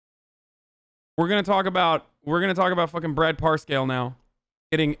We're gonna talk about fucking Brad Parscale now,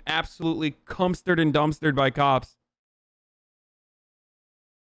 getting absolutely cumstered and dumpstered by cops.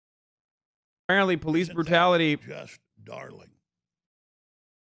 Apparently, police brutality. Just darling.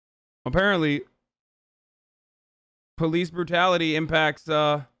 Apparently, police brutality impacts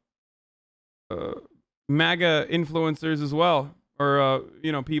MAGA influencers as well, or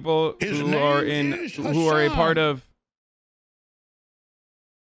you know, people who are a part of.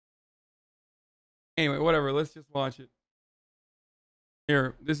 Anyway, whatever. Let's just watch it.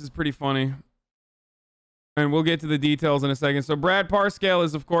 Here, this is pretty funny, and we'll get to the details in a second. So, Brad Parscale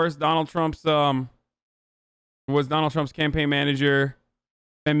is, of course, Donald Trump's campaign manager.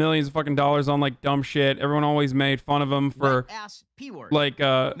 Spent millions of fucking dollars on like dumb shit. Everyone always made fun of him for like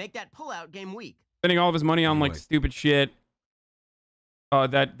make that pullout game weak. Spending all of his money on like stupid shit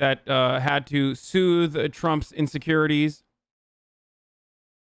that had to soothe Trump's insecurities.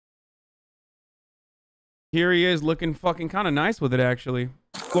 Here he is looking fucking kind of nice with it, actually.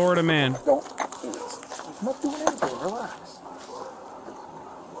 Florida man. Don't do this. I'm not doing anything. Relax.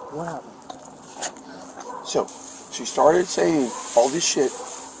 What happened? So, she started saying all this shit.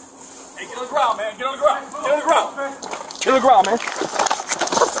 Hey, get on the ground, man. Get on the ground. Get on the ground. Get on the ground, man.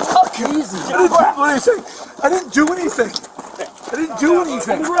 Fuck you. Easy. I didn't do anything. I didn't do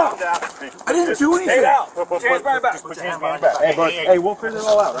anything. I didn't do anything. Stay down. Put your hands behind your back. Put your hands behind your back. Hey, we'll figure it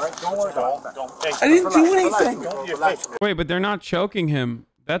all out, all right? Don't worry about it. I didn't do anything. Wait, but they're not choking him.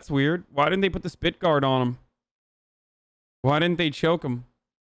 That's weird. Why didn't they put the spit guard on him? Why didn't they choke him?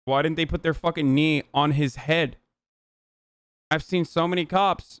 Why didn't they put their fucking knee on his head? I've seen so many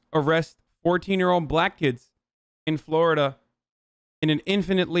cops arrest 14-year-old black kids in Florida in an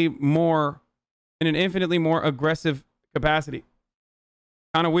infinitely more aggressive capacity.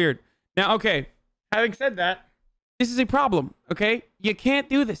 Kind of weird. Now, okay, having said that, this is a problem, okay? You can't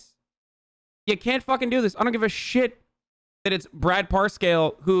do this. You can't fucking do this. I don't give a shit that it's Brad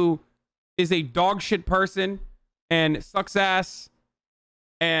Parscale, who is a dog shit person and sucks ass,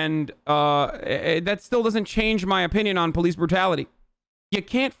 and that still doesn't change my opinion on police brutality. You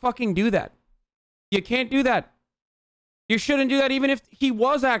can't fucking do that. You can't do that. You shouldn't do that even if he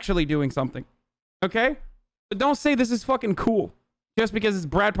was actually doing something, okay? But don't say this is fucking cool just because it's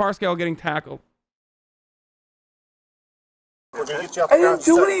Brad Parscale getting tackled. We're gonna get you off I the ground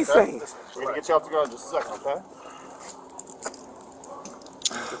didn't do in a second, anything. okay? We're gonna get you off the ground in just a second, okay?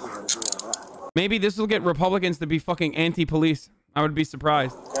 Maybe this will get Republicans to be fucking anti-police. I would be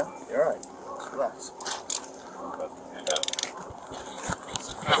surprised. Okay? You're all right. Relax.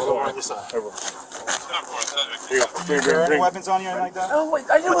 Over on this side. Over. Here you go. Is there any weapons on you or anything like that? No, wait,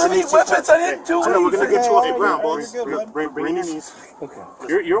 I don't have any weapons. I didn't do anything. We're gonna get you off the ground, boys. You're good, bud. Bring your knees. Okay.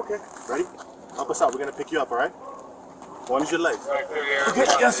 You're okay. Ready? Help us out. We're gonna pick you up, all right? One is your legs. Okay,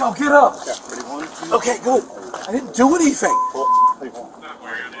 yes, I'll get up. Okay, ready? 1, 2. Okay, good. I didn't do anything.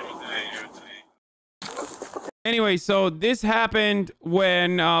 Anyway, so this happened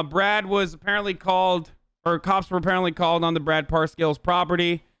when Brad was apparently called, or cops were apparently called on the Brad Parscale's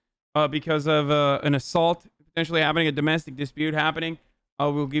property because of an assault potentially happening, a domestic dispute happening.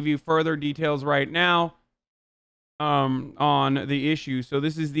 We'll give you further details right now on the issue. So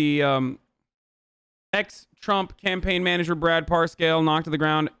this is the ex-Trump campaign manager Brad Parscale knocked to the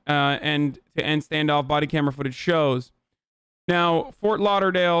ground and to end standoff, body camera footage shows. Now, Fort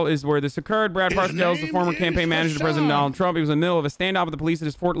Lauderdale is where this occurred. Brad Parscale is the former campaign manager to President Donald Trump. He was in the middle of a standoff with the police at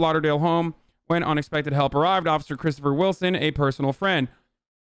his Fort Lauderdale home when unexpected help arrived. Officer Christopher Wilson, a personal friend.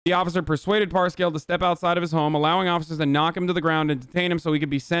 The officer persuaded Parscale to step outside of his home, allowing officers to knock him to the ground and detain him so he could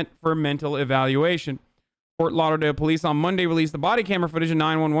be sent for mental evaluation. Fort Lauderdale police on Monday released the body camera footage of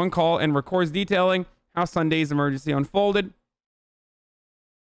 911 call and records detailing how Sunday's emergency unfolded.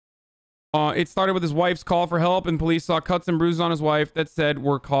 It started with his wife's call for help, and police saw cuts and bruises on his wife that said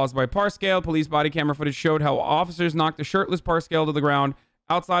were caused by Parscale. Police body camera footage showed how officers knocked the shirtless Parscale to the ground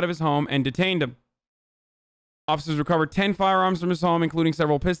outside of his home and detained him. Officers recovered 10 firearms from his home, including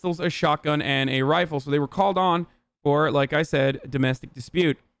several pistols, a shotgun, and a rifle. So they were called on for, like I said, a domestic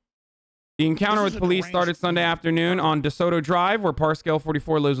dispute. The encounter with police started Sunday afternoon on DeSoto Drive, where Parscale,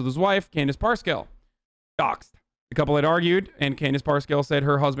 44, lives with his wife, Candace Parscale. Doxed. The couple had argued, and Candace Parscale said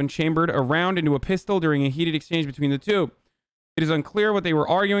her husband chambered a round into a pistol during a heated exchange between the two. It is unclear what they were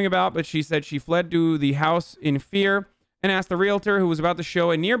arguing about, but she said she fled to the house in fear and asked the realtor, who was about to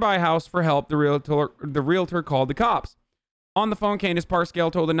show a nearby house, for help. The realtor called the cops. On the phone, Candace Parscale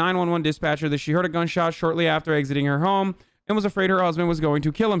told the 911 dispatcher that she heard a gunshot shortly after exiting her home and was afraid her husband was going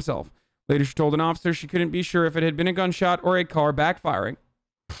to kill himself. Later, she told an officer she couldn't be sure if it had been a gunshot or a car backfiring.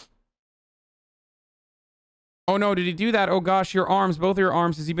 Oh no, did he do that? Oh gosh, your arms, both of your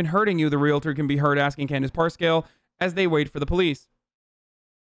arms. Has he been hurting you? The realtor can be heard asking Candace Parscale as they wait for the police.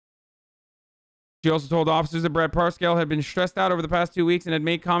 She also told officers that Brad Parscale had been stressed out over the past 2 weeks and had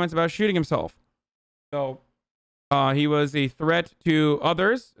made comments about shooting himself. So he was a threat to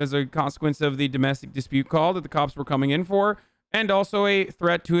others as a consequence of the domestic dispute call that the cops were coming in for, and also a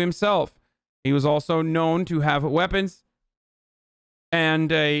threat to himself. He was also known to have weapons,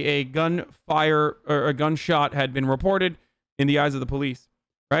 and a gunfire or a gunshot had been reported in the eyes of the police.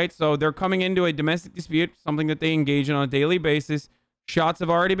 Right? So they're coming into a domestic dispute, something that they engage in on a daily basis. Shots have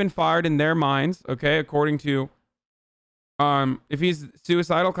already been fired in their minds, okay, according to if he's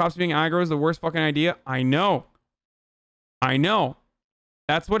suicidal, cops being aggro is the worst fucking idea. I know.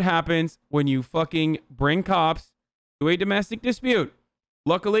 That's what happens when you fucking bring cops to a domestic dispute.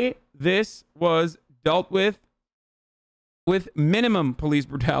 Luckily, this was dealt with minimum police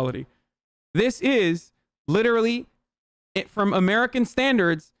brutality. This is literally, from American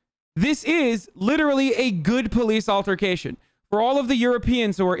standards, this is literally a good police altercation. For all of the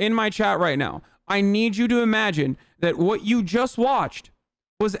Europeans who are in my chat right now, I need you to imagine that what you just watched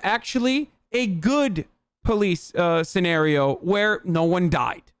was actually a good police scenario where no one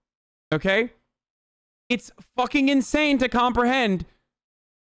died. Okay? It's fucking insane to comprehend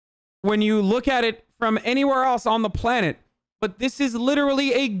when you look at it from anywhere else on the planet. But this is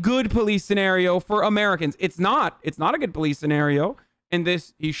literally a good police scenario for Americans. It's not a good police scenario. And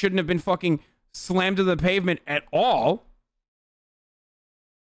this, he shouldn't have been fucking slammed to the pavement at all.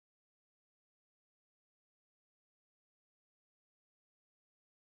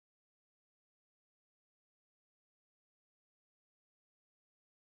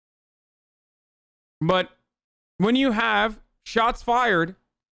 But when you have shots fired,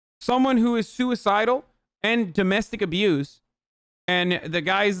 someone who is suicidal and domestic abuse, and the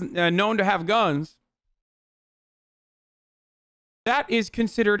guy's known to have guns, that is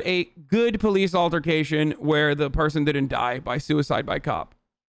considered a good police altercation where the person didn't die by suicide by cop.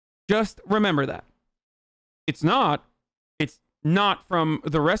 Just remember that. It's not from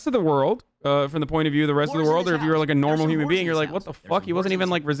the rest of the world, from the point of view of the rest of the world, or if you're like a normal human being, you're like, what the fuck? He wasn't even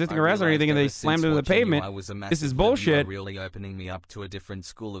like resisting arrest or anything, and they slammed him to the pavement. This is bullshit. Really opening me up to a different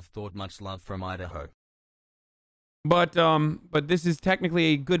school of thought. Much love from Idaho. But this is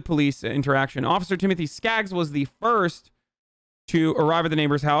technically a good police interaction. Officer Timothy Skaggs was the first to arrive at the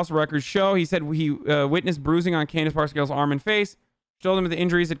neighbor's house. Records show he said he witnessed bruising on Candace Parscale's arm and face. Told him that the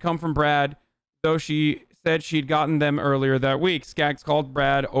injuries had come from Brad, though she said she'd gotten them earlier that week. Skaggs called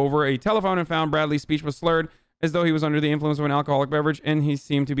Brad over a telephone and found Bradley's speech was slurred, as though he was under the influence of an alcoholic beverage, and he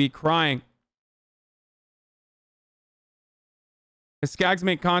seemed to be crying. As Skaggs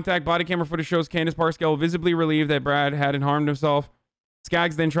made contact, body camera footage shows Candace Parscale visibly relieved that Brad hadn't harmed himself.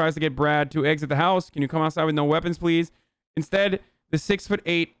 Skaggs then tries to get Brad to exit the house. Can you come outside with no weapons, please? Instead, the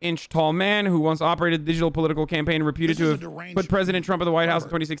 6'8" tall man who once operated the digital political campaign reputed to have put President Trump in the White House in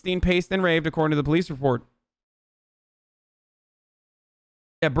 2016 paced and raved, according to the police report.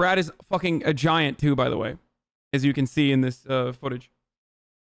 Yeah, Brad is fucking a giant too, by the way, as you can see in this footage.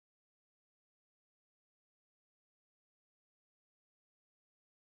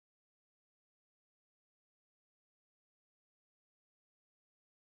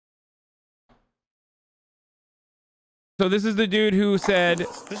 So this is the dude who said,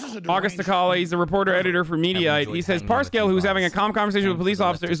 August Takala, he's a reporter editor for Mediaite. He says Parscale, who's having a calm conversation with a police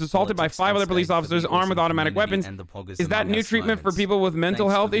officer, is assaulted by 5 other police officers armed with automatic weapons. Is that new treatment for people with mental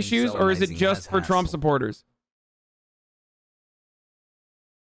health issues, or is it just for Trump supporters?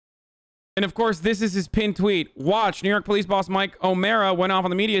 And of course, this is his pinned tweet. Watch, New York police boss Mike O'Mara went off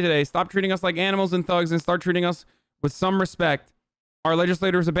on the media today. Stop treating us like animals and thugs and start treating us with some respect. Our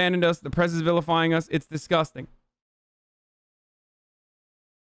legislators abandoned us. The press is vilifying us. It's disgusting.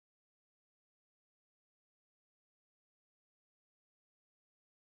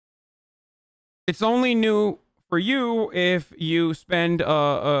 It's only new for you if you spend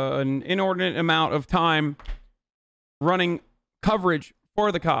an inordinate amount of time running coverage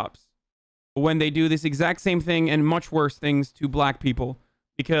for the cops when they do this exact same thing and much worse things to black people,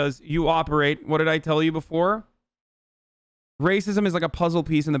 because you operate, what did I tell you before? Racism is like a puzzle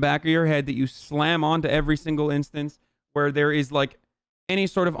piece in the back of your head that you slam onto every single instance where there is like any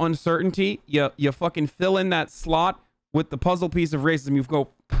sort of uncertainty. You fucking fill in that slot with the puzzle piece of racism. You go,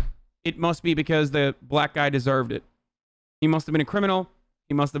 it must be because the black guy deserved it. He must have been a criminal.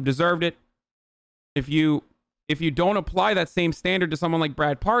 He must have deserved it. If you don't apply that same standard to someone like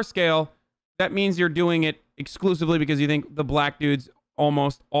Brad Parscale, that means you're doing it exclusively because you think the black dudes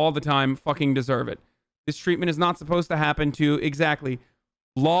almost all the time fucking deserve it. This treatment is not supposed to happen to exactly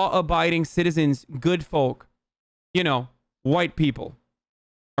law-abiding citizens, good folk, you know, white people.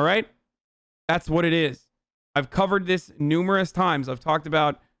 All right? That's what it is. I've covered this numerous times. I've talked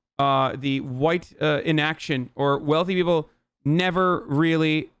about the white inaction, or wealthy people never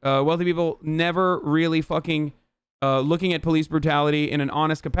really fucking looking at police brutality in an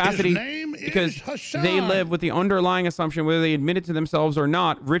honest capacity, because they live with the underlying assumption, whether they admit it to themselves or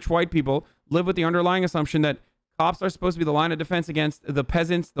not, rich white people live with the underlying assumption that cops are supposed to be the line of defense against the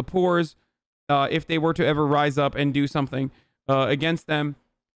peasants, the poors, if they were to ever rise up and do something against them.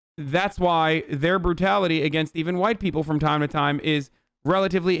 That's why their brutality against even white people from time to time is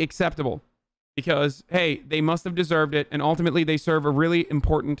relatively acceptable, because, hey, they must have deserved it, and ultimately they serve a really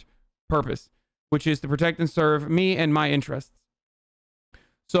important purpose, which is to protect and serve me and my interests.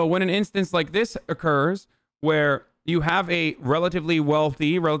 So when an instance like this occurs, where you have a relatively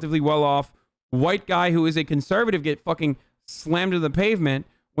wealthy, relatively well-off white guy who is a conservative get fucking slammed to the pavement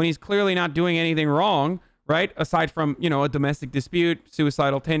when he's clearly not doing anything wrong, right? Aside from, you know, a domestic dispute,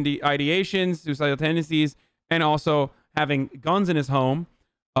 suicidal ideations, suicidal tendencies, and also having guns in his home.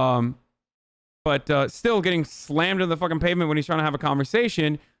 But still getting slammed to the fucking pavement when he's trying to have a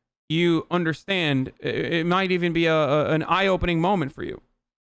conversation, you understand it might even be an eye-opening moment for you.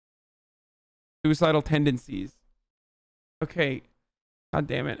 Suicidal tendencies. Okay. God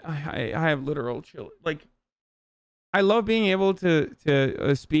damn it. I have literal chill. Like, I love being able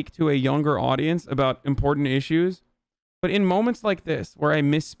to speak to a younger audience about important issues, but in moments like this where I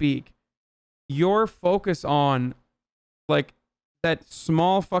misspeak, your focus on, like, that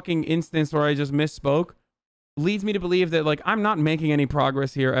small fucking instance where I just misspoke leads me to believe that, like, I'm not making any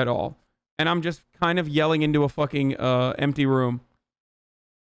progress here at all, and I'm just kind of yelling into a fucking empty room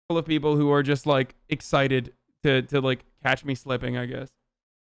full of people who are just, like, excited to like catch me slipping, I guess.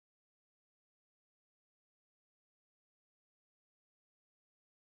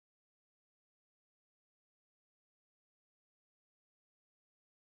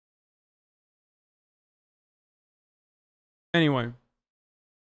 Anyway.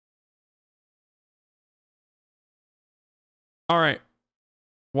 All right.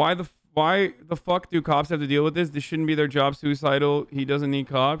 Why the fuck do cops have to deal with this? This shouldn't be their job. Suicidal. He doesn't need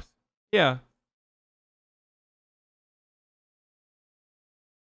cops. Yeah.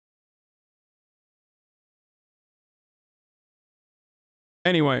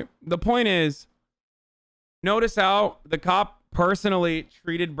 Anyway, the point is, notice how the cop personally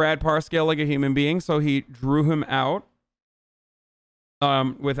treated Brad Parscale like a human being, so he drew him out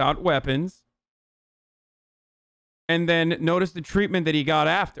without weapons. And then notice the treatment that he got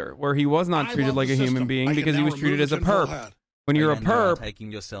after, where he was not treated like a human being because he was treated as a perp. When you're a perp,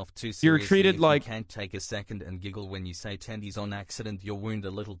 taking yourself too you're seriously treated if like... You can't take a second and giggle when you say tendies on accident. Your wound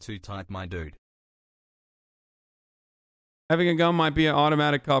a little too tight, my dude. Having a gun might be an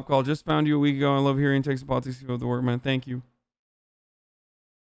automatic cop call. Just found you a week ago. I love hearing takes politics of the work, man. Thank you.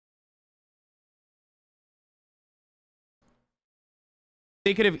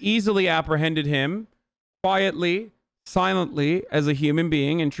 They could have easily apprehended him quietly, silently, as a human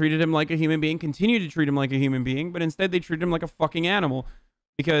being, and treated him like a human being, continued to treat him like a human being, but instead they treated him like a fucking animal,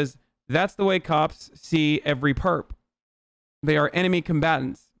 because that's the way cops see every perp. They are enemy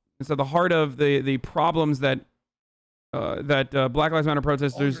combatants. And so the heart of the problems that Black Lives Matter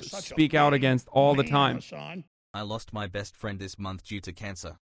protesters speak out against all the time. I lost my best friend this month due to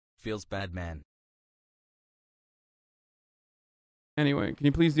cancer. Feels bad, man. Anyway, can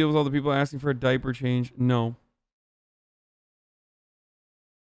you please deal with all the people asking for a diaper change? No.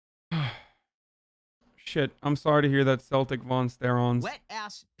 Shit, I'm sorry to hear that, Celtic Von Sterons. Wet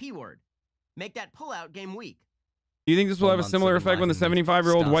ass P word. Make that pullout game weak. Do you think this will have a similar effect when the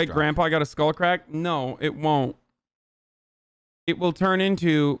 75-year-old white grandpa got a skull crack? No, it won't. It will turn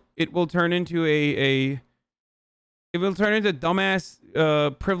into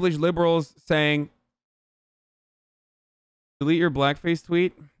dumbass privileged liberals saying, delete your blackface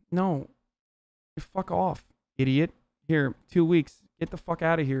tweet? No. Fuck off, idiot. Here, 2 weeks. Get the fuck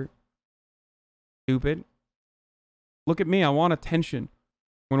out of here. Stupid. Look at me. I want attention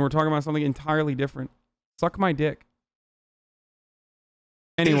when we're talking about something entirely different. Suck my dick.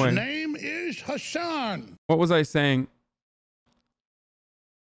 Anyway. His name is Hassan. What was I saying?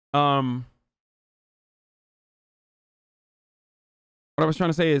 What I was trying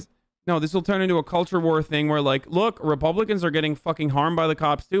to say is, no, this will turn into a culture war thing where, like, look, Republicans are getting fucking harmed by the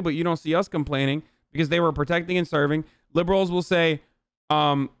cops too, but you don't see us complaining because they were protecting and serving. Liberals will say,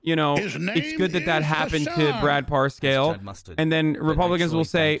 you know, it's good that happened to Brad Parscale. And then Republicans will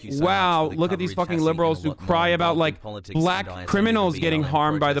say, wow, look at these fucking liberals who cry about, like, black criminals getting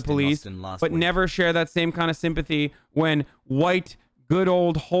harmed by the police, but never share that same kind of sympathy when white, good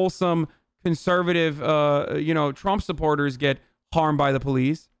old, wholesome, conservative, you know, Trump supporters get harmed by the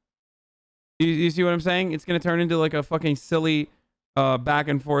police. You see what I'm saying? It's going to turn into like a fucking silly back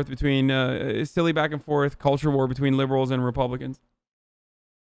and forth between culture war between liberals and Republicans.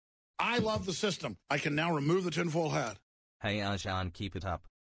 I love the system. I can now remove the tinfoil hat. Hey Arjan, keep it up.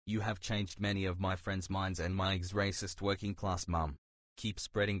 You have changed many of my friends' minds and my ex-racist working class mum. Keep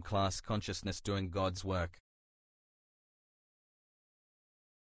spreading class consciousness, doing God's work.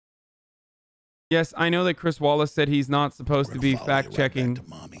 Yes, I know that Chris Wallace said he's not supposed to be fact-checking,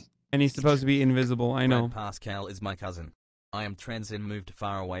 and he's supposed to be invisible. I know. Brad Parscale is my cousin. I am trans and moved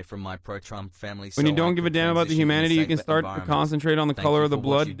far away from my pro-Trump family. When you don't give a damn about the humanity, you can start to concentrate on the color of the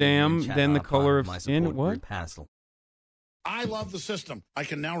blood, damn, then the color of skin. What? I love the system. I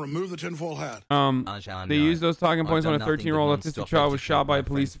can now remove the tinfoil hat. They used those talking points when a 13-year-old autistic child was shot by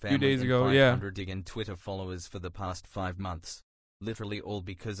police a few days ago. Yeah. 500 Twitter followers for the past 5 months. Literally all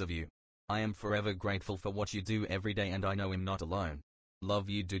because of you. I am forever grateful for what you do every day, and I know I'm not alone. Love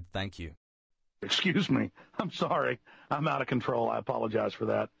you, dude. Thank you. Excuse me. I'm sorry. I'm out of control. I apologize for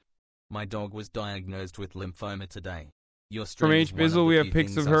that. My dog was diagnosed with lymphoma today. Your From H. Bizzle, we have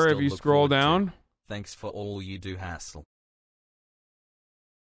pics of her if you scroll down. Thanks for all you do, Hassel.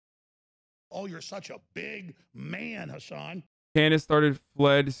 Oh, you're such a big man, Hassan. Candace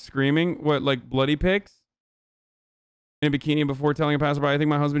fled screaming. What, like bloody pics? In a bikini before telling a passerby, I think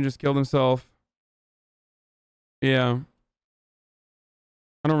my husband just killed himself. Yeah.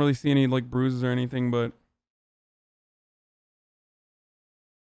 I don't really see any like bruises or anything, but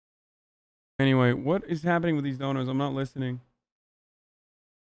anyway, what is happening with these donors? I'm not listening.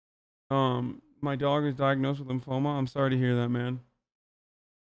 My dog is diagnosed with lymphoma. I'm sorry to hear that, man.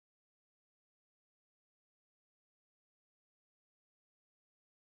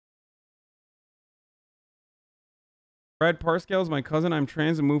 Brad Parscale is my cousin. I'm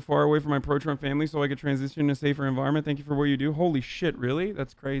trans and moved far away from my pro-Trump family so I could transition to a safer environment. Thank you for what you do. Holy shit, really?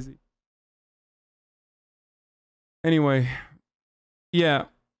 That's crazy. Anyway, yeah,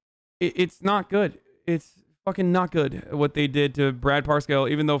 it's not good. It's fucking not good what they did to Brad Parscale,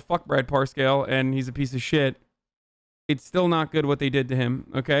 even though fuck Brad Parscale and he's a piece of shit. It's still not good what they did to him,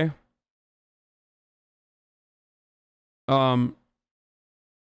 okay? Cops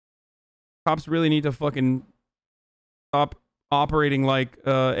really need to fucking stop operating like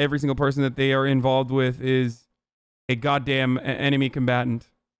every single person that they are involved with is a goddamn enemy combatant.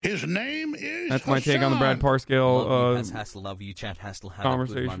 His name is That's my take on the Brad Parscale Hassel, love you, chat. Hassel, have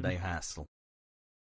conversation. a good Monday, Hassel.